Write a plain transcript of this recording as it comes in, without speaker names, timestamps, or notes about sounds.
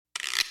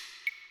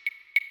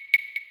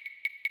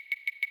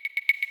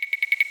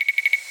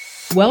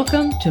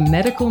Welcome to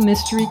Medical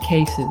Mystery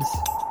Cases,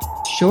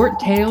 short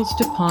tales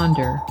to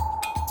ponder,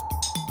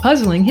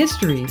 puzzling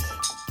histories,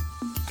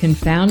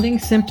 confounding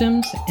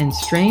symptoms and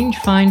strange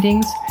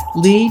findings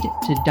lead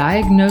to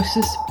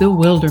diagnosis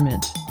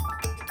bewilderment.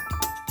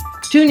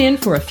 Tune in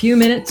for a few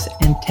minutes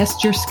and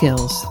test your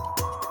skills.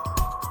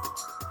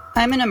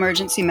 I'm an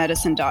emergency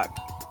medicine doc.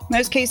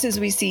 Most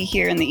cases we see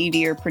here in the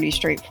ED are pretty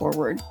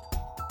straightforward.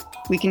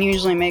 We can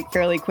usually make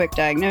fairly quick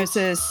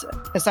diagnosis,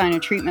 assign a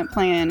treatment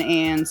plan,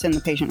 and send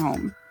the patient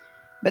home.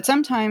 But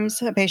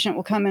sometimes a patient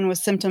will come in with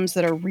symptoms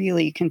that are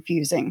really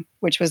confusing,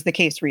 which was the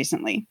case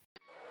recently.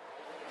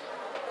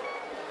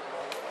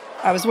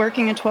 I was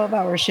working a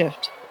 12-hour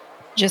shift.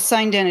 Just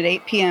signed in at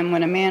 8 p.m.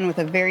 when a man with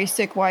a very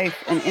sick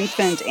wife, an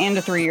infant, and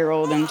a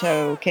 3-year-old in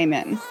tow came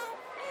in.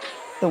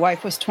 The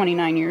wife was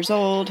 29 years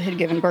old, had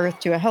given birth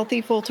to a healthy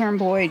full-term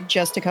boy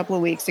just a couple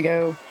of weeks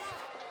ago.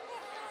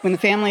 When the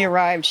family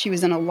arrived, she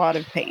was in a lot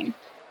of pain.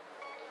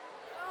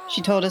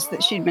 She told us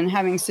that she'd been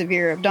having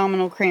severe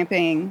abdominal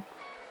cramping,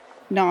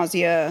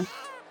 nausea,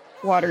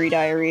 watery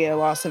diarrhea,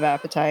 loss of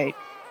appetite.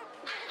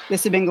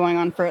 This had been going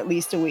on for at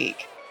least a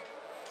week.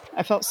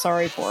 I felt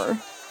sorry for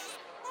her.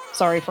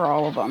 Sorry for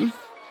all of them.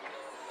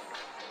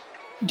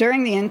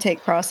 During the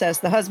intake process,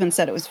 the husband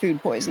said it was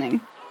food poisoning.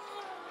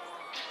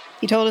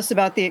 He told us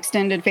about the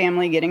extended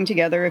family getting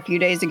together a few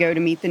days ago to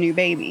meet the new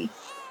baby.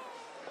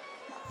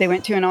 They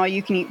went to an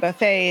all-you-can-eat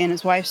buffet, and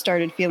his wife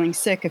started feeling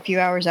sick a few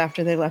hours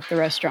after they left the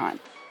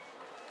restaurant.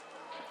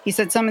 He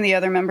said some of the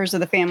other members of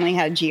the family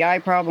had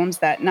GI problems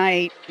that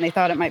night, and they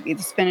thought it might be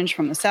the spinach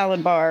from the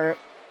salad bar,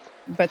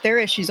 but their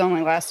issues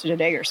only lasted a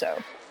day or so.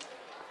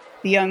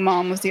 The young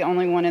mom was the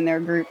only one in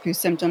their group whose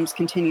symptoms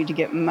continued to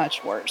get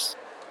much worse.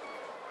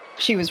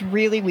 She was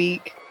really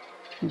weak,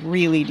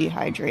 really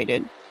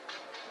dehydrated.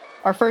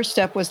 Our first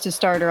step was to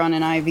start her on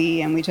an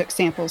IV, and we took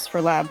samples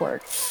for lab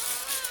work.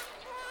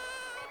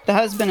 The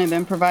husband had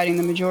been providing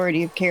the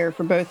majority of care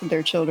for both of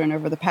their children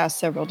over the past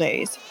several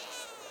days.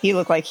 He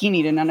looked like he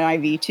needed an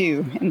IV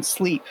too, and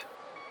sleep.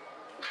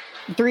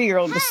 The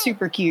 3-year-old was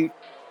super cute,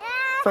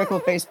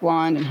 freckle-faced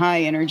blonde and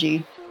high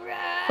energy.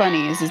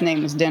 Funny, as his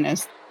name was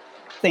Dennis.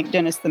 Think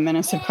Dennis the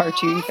Menace of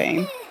cartoon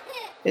fame.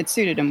 It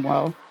suited him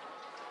well.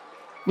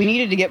 We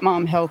needed to get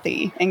Mom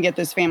healthy and get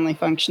this family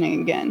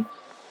functioning again.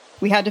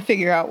 We had to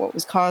figure out what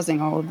was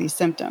causing all of these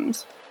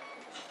symptoms.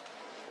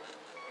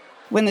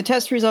 When the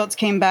test results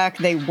came back,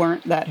 they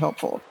weren't that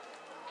helpful.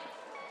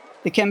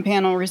 The chem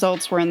panel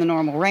results were in the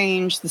normal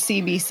range. The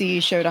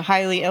CBC showed a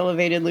highly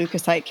elevated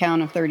leukocyte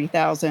count of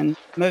 30,000,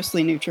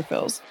 mostly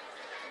neutrophils.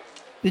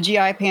 The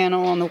GI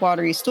panel on the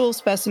watery stool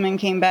specimen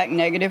came back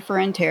negative for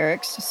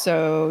enterics,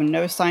 so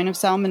no sign of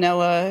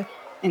salmonella,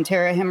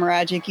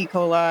 enterohemorrhagic E.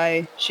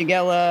 coli,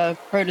 Shigella,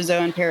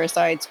 protozoan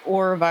parasites,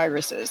 or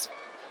viruses.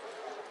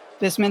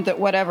 This meant that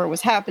whatever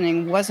was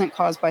happening wasn't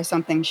caused by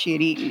something she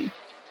had eaten.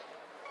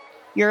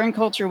 Urine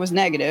culture was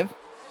negative,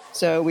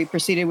 so we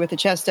proceeded with a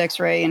chest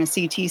x-ray and a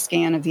CT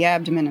scan of the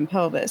abdomen and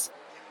pelvis.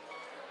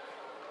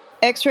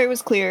 X-ray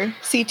was clear.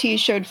 CT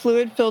showed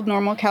fluid-filled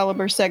normal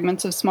caliber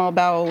segments of small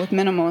bowel with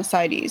minimal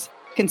ascites,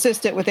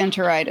 consistent with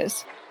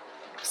enteritis.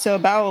 So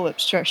bowel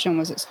obstruction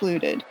was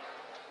excluded.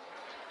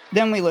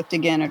 Then we looked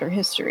again at her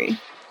history.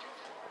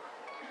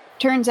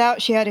 Turns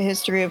out she had a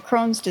history of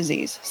Crohn's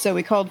disease, so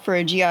we called for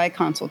a GI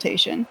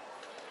consultation.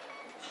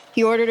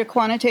 He ordered a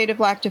quantitative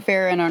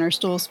lactoferrin on her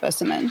stool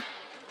specimen.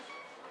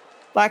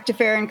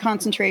 Lactoferrin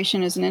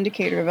concentration is an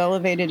indicator of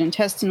elevated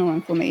intestinal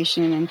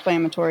inflammation and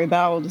inflammatory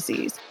bowel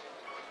disease.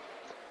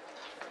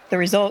 The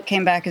result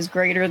came back as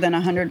greater than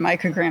 100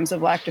 micrograms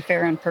of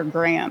lactoferrin per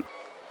gram,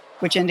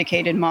 which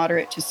indicated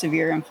moderate to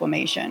severe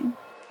inflammation.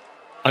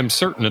 I'm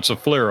certain it's a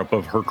flare-up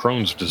of her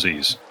Crohn's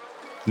disease.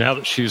 Now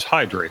that she's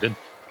hydrated,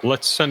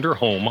 let's send her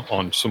home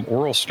on some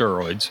oral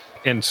steroids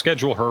and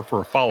schedule her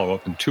for a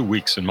follow-up in 2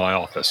 weeks in my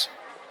office.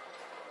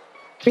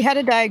 We had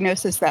a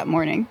diagnosis that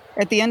morning.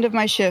 At the end of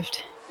my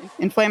shift,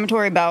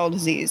 inflammatory bowel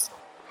disease.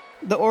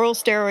 The oral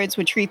steroids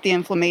would treat the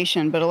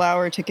inflammation but allow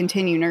her to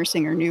continue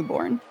nursing her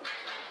newborn.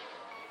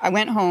 I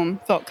went home,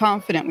 felt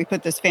confident we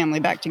put this family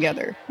back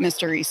together.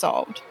 Mystery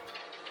solved.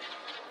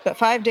 But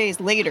 5 days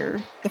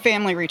later, the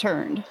family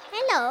returned.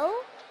 Hello.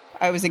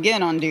 I was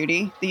again on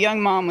duty. The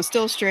young mom was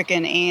still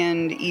stricken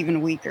and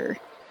even weaker.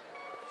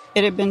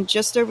 It had been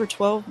just over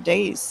 12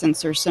 days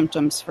since her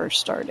symptoms first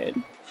started.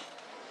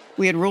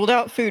 We had ruled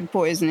out food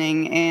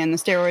poisoning, and the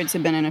steroids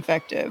had been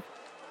ineffective.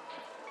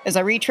 As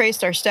I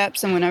retraced our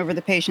steps and went over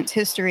the patient's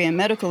history and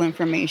medical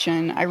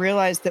information, I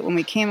realized that when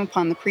we came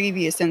upon the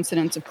previous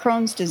incidents of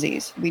Crohn's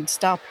disease, we'd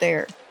stopped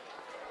there.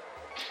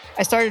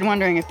 I started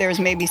wondering if there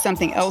was maybe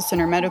something else in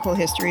her medical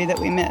history that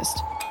we missed.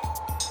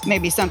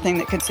 Maybe something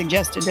that could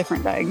suggest a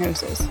different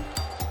diagnosis.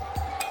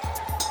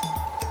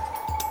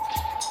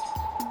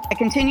 I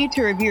continued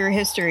to review her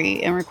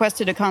history and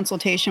requested a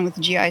consultation with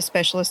the GI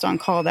specialist on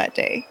call that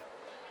day.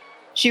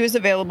 She was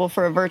available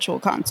for a virtual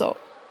consult.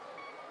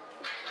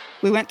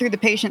 We went through the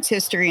patient's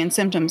history and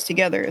symptoms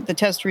together, the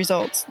test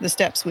results, the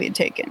steps we had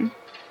taken.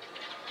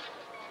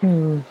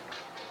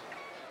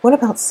 What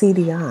about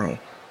CDI?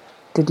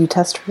 Did you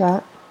test for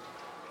that?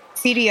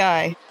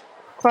 CDI,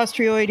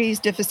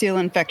 Clostridioides difficile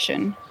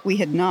infection. We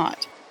had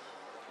not.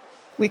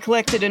 We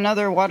collected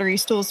another watery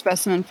stool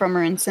specimen from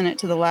her and sent it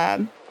to the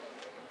lab.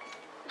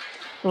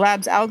 The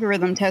lab's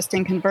algorithm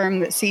testing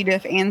confirmed that C.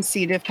 diff and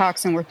C. diff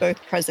toxin were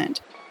both present.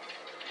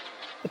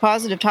 The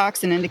positive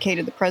toxin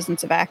indicated the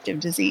presence of active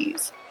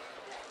disease.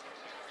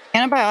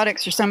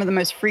 Antibiotics are some of the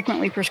most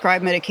frequently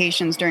prescribed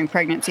medications during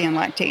pregnancy and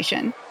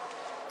lactation.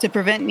 To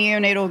prevent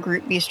neonatal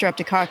group B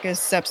streptococcus,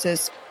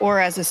 sepsis, or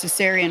as a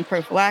cesarean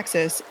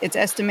prophylaxis, it's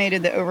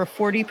estimated that over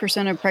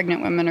 40% of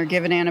pregnant women are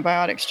given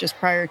antibiotics just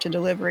prior to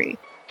delivery.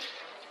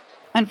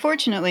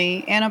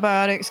 Unfortunately,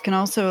 antibiotics can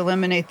also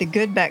eliminate the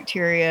good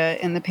bacteria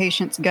in the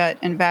patient's gut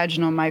and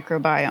vaginal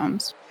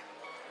microbiomes.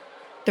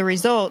 The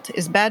result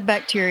is bad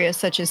bacteria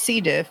such as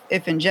C. diff,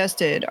 if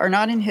ingested, are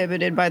not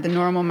inhibited by the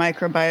normal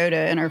microbiota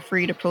and are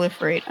free to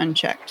proliferate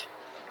unchecked.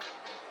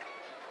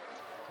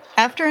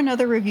 After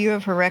another review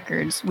of her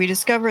records, we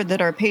discovered that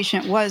our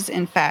patient was,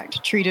 in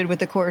fact, treated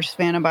with a course of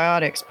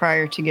antibiotics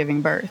prior to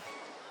giving birth.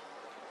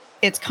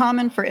 It's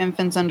common for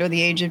infants under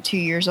the age of 2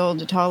 years old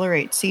to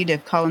tolerate C.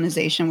 diff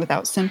colonization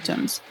without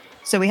symptoms,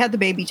 so we had the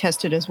baby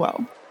tested as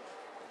well.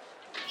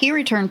 He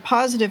returned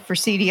positive for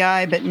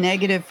CDI but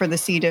negative for the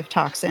C. diff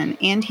toxin,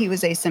 and he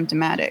was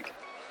asymptomatic.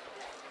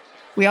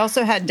 We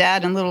also had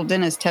Dad and little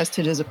Dennis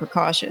tested as a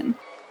precaution.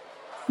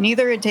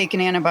 Neither had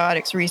taken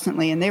antibiotics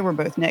recently, and they were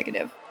both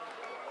negative.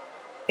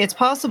 It's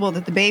possible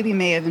that the baby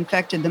may have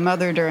infected the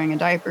mother during a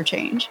diaper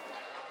change.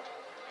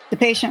 The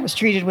patient was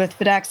treated with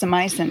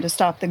fidaxomicin to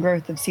stop the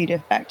growth of C.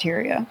 diff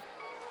bacteria.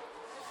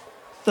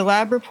 The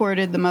lab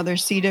reported the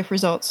mother's C. diff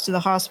results to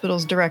the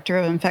hospital's Director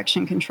of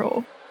Infection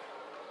Control.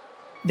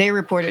 They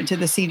reported to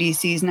the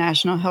CDC's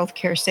National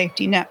Healthcare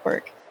Safety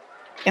Network,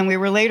 and we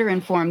were later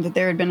informed that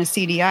there had been a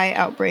CDI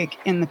outbreak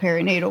in the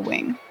perinatal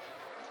wing.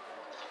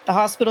 The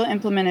hospital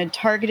implemented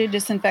targeted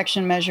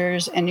disinfection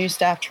measures and new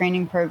staff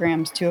training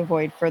programs to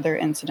avoid further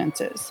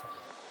incidences.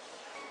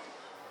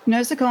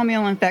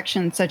 Nosocomial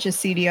infections such as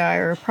CDI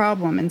are a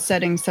problem in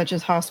settings such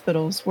as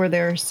hospitals where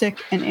there are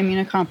sick and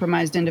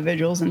immunocompromised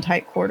individuals in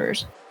tight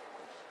quarters.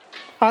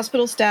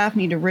 Hospital staff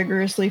need to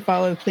rigorously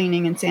follow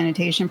cleaning and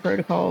sanitation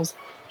protocols,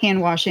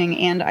 hand washing,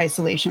 and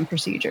isolation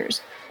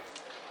procedures.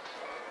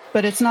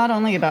 But it's not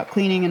only about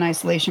cleaning and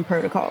isolation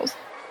protocols.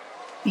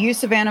 The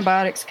use of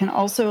antibiotics can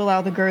also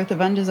allow the growth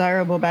of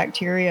undesirable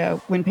bacteria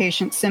when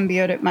patients'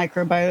 symbiotic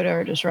microbiota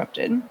are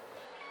disrupted.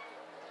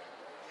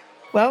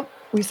 Well,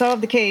 we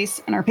solved the case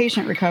and our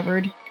patient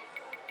recovered.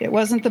 It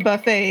wasn't the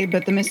buffet,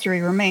 but the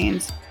mystery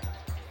remains.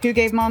 Who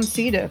gave Mom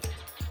C. diff?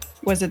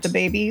 Was it the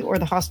baby or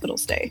the hospital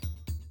stay?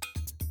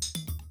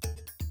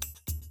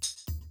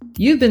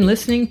 You've been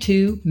listening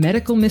to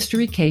Medical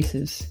Mystery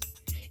Cases.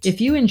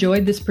 If you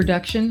enjoyed this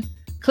production,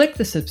 click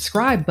the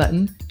subscribe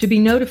button to be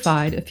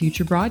notified of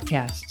future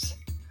broadcasts.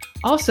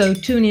 Also,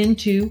 tune in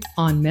to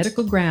On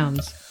Medical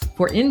Grounds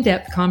for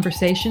in-depth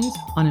conversations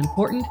on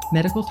important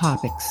medical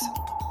topics.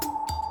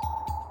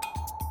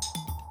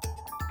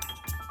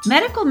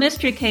 Medical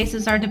mystery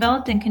cases are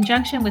developed in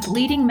conjunction with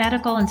leading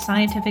medical and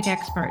scientific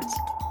experts.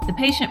 The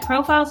patient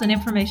profiles and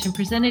information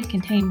presented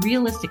contain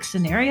realistic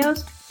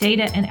scenarios,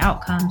 data, and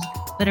outcomes,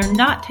 but are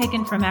not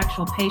taken from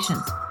actual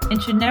patients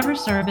and should never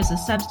serve as a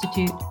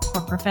substitute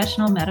for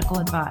professional medical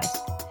advice.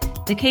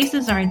 The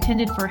cases are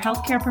intended for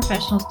healthcare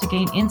professionals to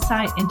gain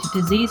insight into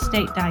disease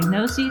state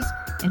diagnoses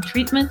and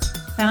treatments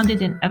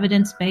founded in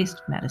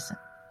evidence-based medicine.